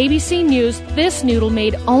seen on ABC News, this noodle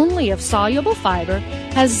made only of soluble fiber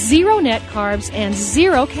has 0 net carbs and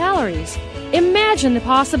 0 calories. Imagine the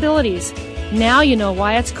possibilities. Now you know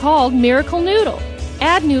why it's called Miracle Noodle.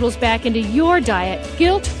 Add noodles back into your diet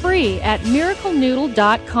guilt-free at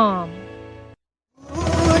miraclenoodle.com.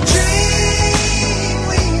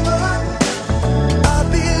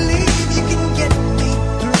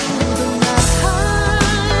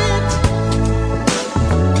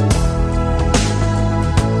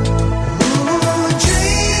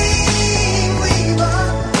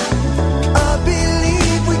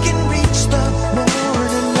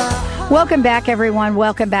 Welcome back, everyone.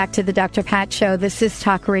 Welcome back to the Dr. Pat Show. This is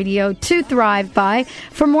Talk Radio to Thrive By.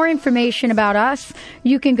 For more information about us,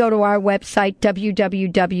 you can go to our website,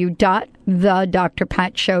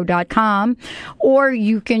 www.thedrpatshow.com, or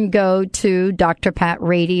you can go to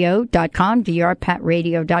drpatradio.com,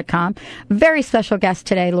 drpatradio.com. Very special guest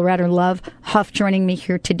today, Loretta Love Huff, joining me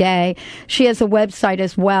here today. She has a website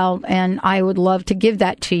as well, and I would love to give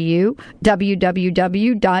that to you,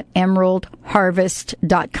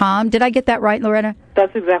 www.emeraldharvest.com. Did I get that right, Loretta?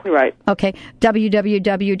 That's exactly right. Okay,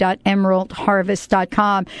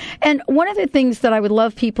 www.emeraldharvest.com. And one of the things that I would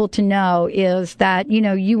love people to know is that, you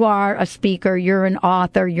know, you are a speaker, you're an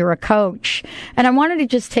author, you're a coach. And I wanted to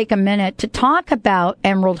just take a minute to talk about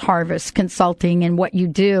Emerald Harvest Consulting and what you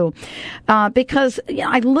do. Because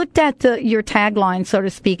I looked at your tagline, so to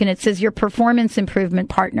speak, and it says your performance improvement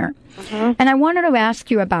partner. Mm-hmm. And I wanted to ask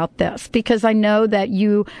you about this because I know that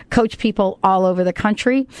you coach people all over the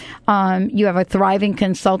country. You have a thriving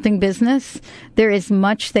consulting business. There is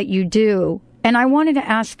much that you do. And I wanted to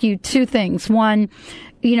ask you two things. One,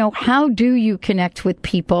 you know, how do you connect with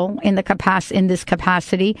people in this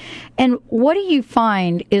capacity? And what do you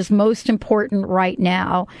find is most important right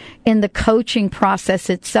now in the coaching process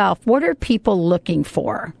itself? What are people looking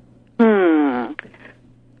for?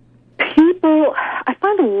 I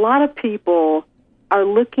find a lot of people are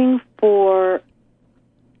looking for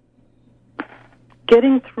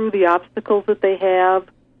getting through the obstacles that they have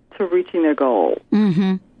to reaching their goal.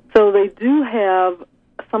 Mm-hmm. So they do have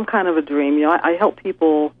some kind of a dream. You know, I help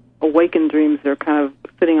people awaken dreams that are kind of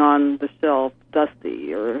sitting on the shelf,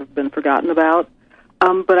 dusty, or have been forgotten about.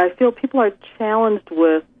 But I feel people are challenged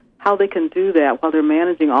with how they can do that while they're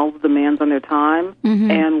managing all the demands on their time,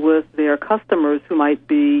 mm-hmm. and with their customers who might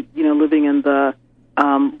be, you know, living in the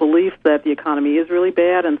belief that the economy is really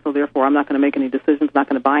bad, and so therefore I'm not going to make any decisions, not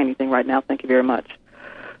going to buy anything right now, thank you very much.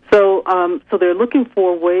 So they're looking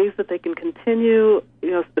for ways that they can continue,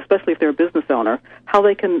 you know, especially if they're a business owner, how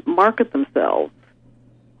they can market themselves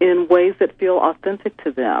in ways that feel authentic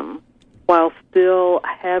to them, while still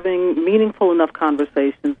having meaningful enough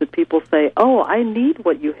conversations that people say, oh, I need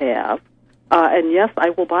what you have, and yes, I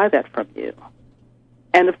will buy that from you.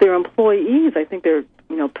 And if they're employees, I think they're,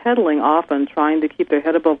 you know, pedaling often, trying to keep their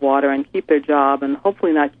head above water and keep their job, and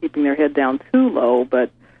hopefully not keeping their head down too low.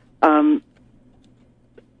 But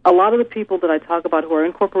a lot of the people that I talk about who are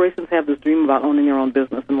in corporations have this dream about owning their own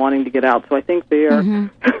business and wanting to get out. So I think they're mm-hmm.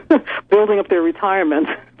 building up their retirement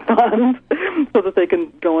fund so that they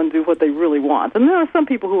can go and do what they really want. And there are some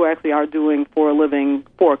people who actually are doing for a living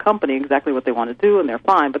for a company exactly what they want to do, and they're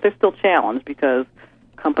fine, but they're still challenged because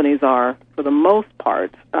companies are, for the most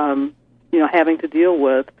part, you know, having to deal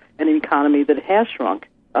with an economy that has shrunk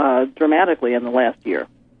dramatically in the last year.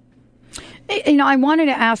 You know, I wanted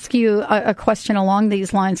to ask you a question along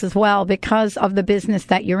these lines as well, because of the business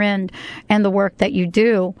that you're in and the work that you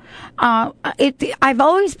do. I've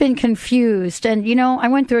always been confused, and, you know, I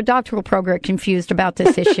went through a doctoral program confused about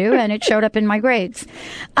this issue, and it showed up in my grades.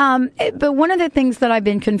 But one of the things that I've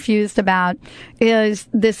been confused about is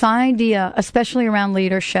this idea, especially around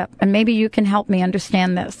leadership, and maybe you can help me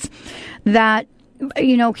understand this, that,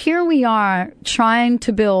 you know, here we are trying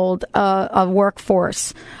to build a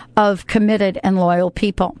workforce of committed and loyal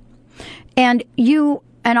people. And you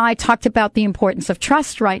and I talked about the importance of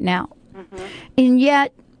trust right now. Mm-hmm. And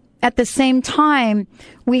yet, at the same time,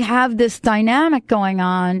 we have this dynamic going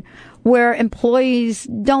on where employees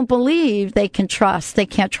don't believe they can trust. They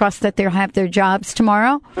can't trust that they'll have their jobs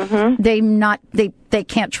tomorrow. Mm-hmm. They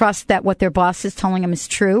can't trust that what their boss is telling them is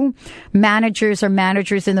true. Managers are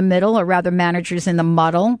managers in the middle, or rather managers in the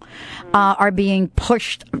muddle, are being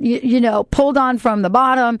pushed, pulled on from the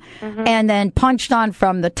bottom, mm-hmm. and then punched on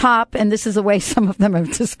from the top. And this is the way some of them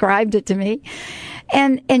have described it to me.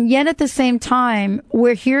 And yet at the same time,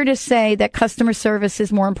 we're here to say that customer service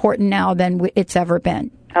is more important now than it's ever been.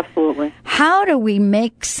 Absolutely. How do we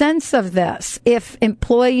make sense of this if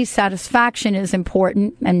employee satisfaction is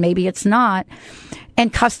important, and maybe it's not,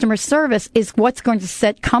 and customer service is what's going to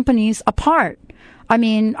set companies apart? I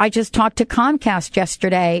mean, I just talked to Comcast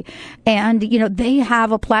yesterday, and, they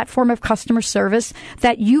have a platform of customer service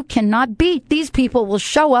that you cannot beat. These people will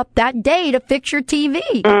show up that day to fix your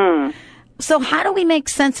TV. So how do we make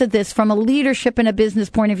sense of this from a leadership and a business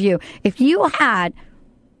point of view? If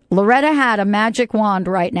Loretta had a magic wand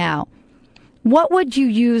right now, what would you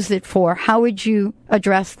use it for? How would you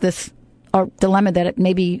address this dilemma that it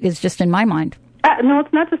maybe is just in my mind? No,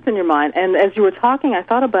 it's not just in your mind. And as you were talking, I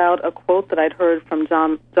thought about a quote that I'd heard from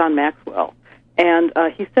John Maxwell. And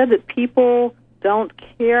he said that people don't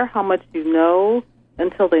care how much you know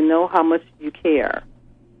until they know how much you care.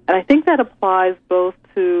 And I think that applies both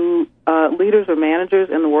to leaders or managers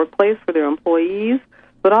in the workplace for their employees,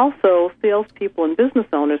 but also salespeople and business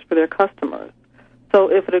owners for their customers.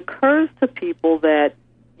 So if it occurs to people that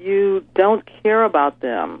you don't care about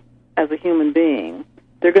them as a human being,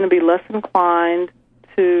 they're going to be less inclined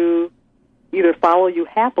to either follow you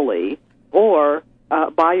happily or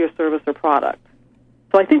buy your service or product.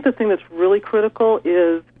 So I think the thing that's really critical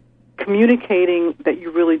is communicating that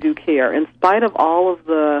you really do care. In spite of all of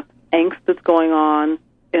the angst that's going on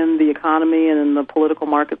in the economy and in the political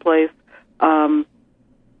marketplace,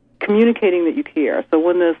 communicating that you care. So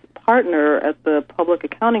when this partner at the public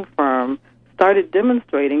accounting firm started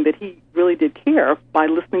demonstrating that he really did care by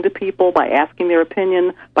listening to people, by asking their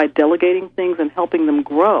opinion, by delegating things and helping them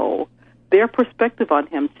grow, their perspective on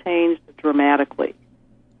him changed dramatically.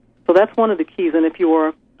 So that's one of the keys. And if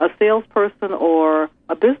you're a salesperson or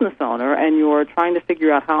a business owner and you're trying to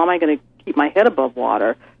figure out how am I going to keep my head above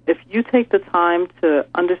water, if you take the time to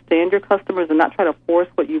understand your customers and not try to force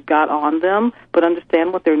what you've got on them, but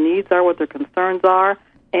understand what their needs are, what their concerns are,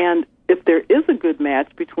 and if there is a good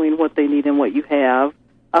match between what they need and what you have,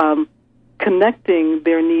 connecting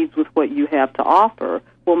their needs with what you have to offer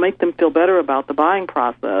will make them feel better about the buying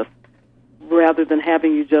process rather than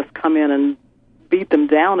having you just come in and beat them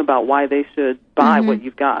down about why they should buy what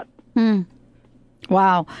you've got.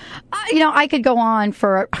 Wow. I could go on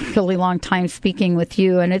for a really long time speaking with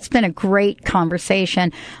you, and it's been a great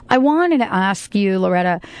conversation. I wanted to ask you,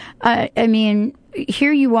 Loretta,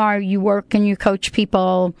 here you are, you work and you coach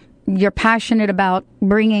people, you're passionate about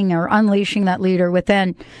bringing or unleashing that leader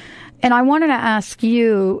within. And I wanted to ask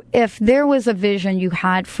you if there was a vision you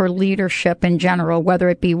had for leadership in general, whether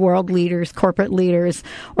it be world leaders, corporate leaders,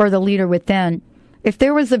 or the leader within. If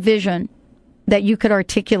there was a vision that you could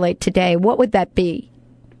articulate today, what would that be?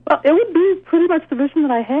 Well, it would be pretty much the vision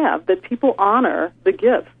that I have, that people honor the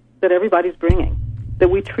gifts that everybody's bringing,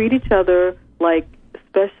 that we treat each other like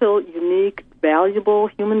special, unique, valuable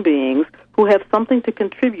human beings who have something to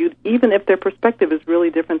contribute, even if their perspective is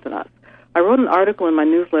really different than us. I wrote an article in my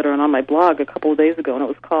newsletter and on my blog a couple of days ago, and it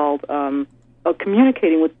was called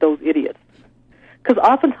Communicating with Those Idiots. Because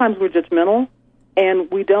oftentimes we're judgmental, and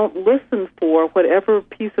we don't listen for whatever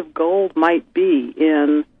piece of gold might be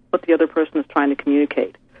in what the other person is trying to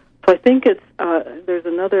communicate. So I think it's, there's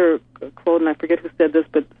another quote, and I forget who said this,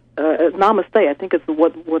 but namaste, I think it's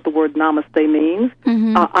what the word namaste means.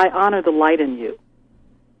 I honor the light in you.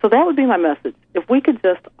 So that would be my message. If we could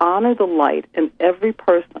just honor the light in every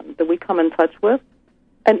person that we come in touch with,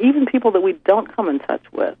 and even people that we don't come in touch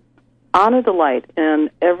with, honor the light in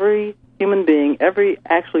every human being, every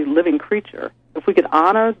actually living creature. If we could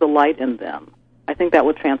honor the light in them, I think that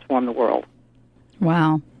would transform the world.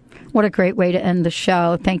 Wow. What a great way to end the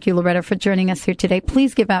show. Thank you, Loretta, for joining us here today.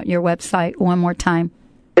 Please give out your website one more time.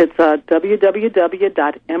 It's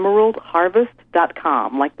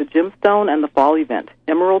www.emeraldharvest.com, like the gemstone and the fall event,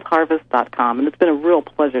 emeraldharvest.com. And it's been a real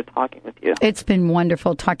pleasure talking with you. It's been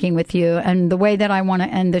wonderful talking with you. And the way that I want to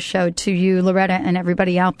end the show to you, Loretta, and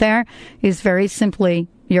everybody out there, is very simply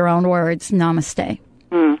your own words, namaste.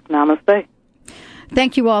 Namaste.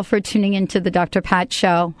 Thank you all for tuning into the Dr. Pat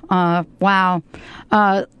Show. Wow.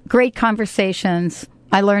 Great conversations.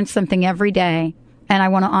 I learned something every day, and I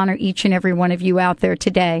want to honor each and every one of you out there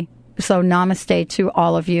today. So namaste to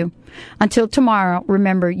all of you. Until tomorrow,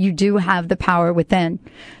 remember, you do have the power within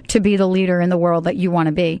to be the leader in the world that you want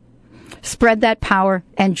to be. Spread that power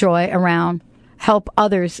and joy around. Help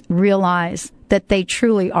others realize that they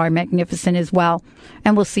truly are magnificent as well.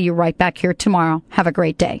 And we'll see you right back here tomorrow. Have a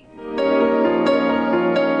great day.